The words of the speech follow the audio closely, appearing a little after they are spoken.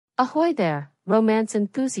Ahoy there, romance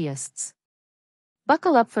enthusiasts!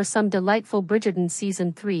 Buckle up for some delightful Bridgerton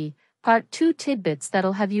Season 3, Part 2 tidbits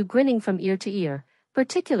that'll have you grinning from ear to ear,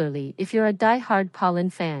 particularly if you're a die-hard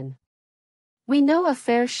Colin fan. We know a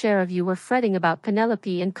fair share of you were fretting about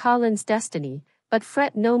Penelope and Colin's destiny, but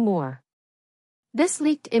fret no more. This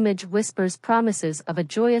leaked image whispers promises of a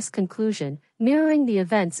joyous conclusion, mirroring the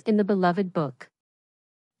events in the beloved book.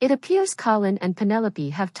 It appears Colin and Penelope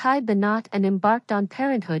have tied the knot and embarked on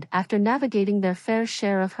parenthood after navigating their fair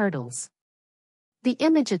share of hurdles. The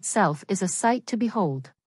image itself is a sight to behold.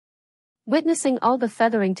 Witnessing all the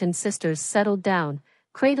Featherington sisters settled down,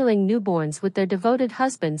 cradling newborns with their devoted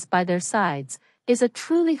husbands by their sides, is a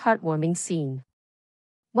truly heartwarming scene.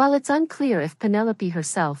 While it's unclear if Penelope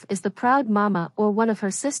herself is the proud mama or one of her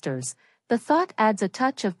sisters, the thought adds a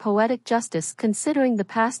touch of poetic justice considering the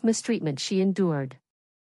past mistreatment she endured.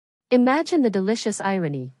 Imagine the delicious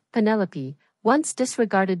irony, Penelope, once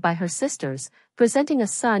disregarded by her sisters, presenting a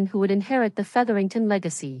son who would inherit the Featherington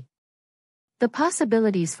legacy. The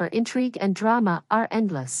possibilities for intrigue and drama are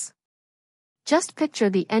endless. Just picture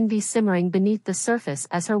the envy simmering beneath the surface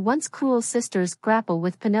as her once cruel sisters grapple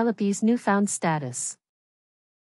with Penelope's newfound status.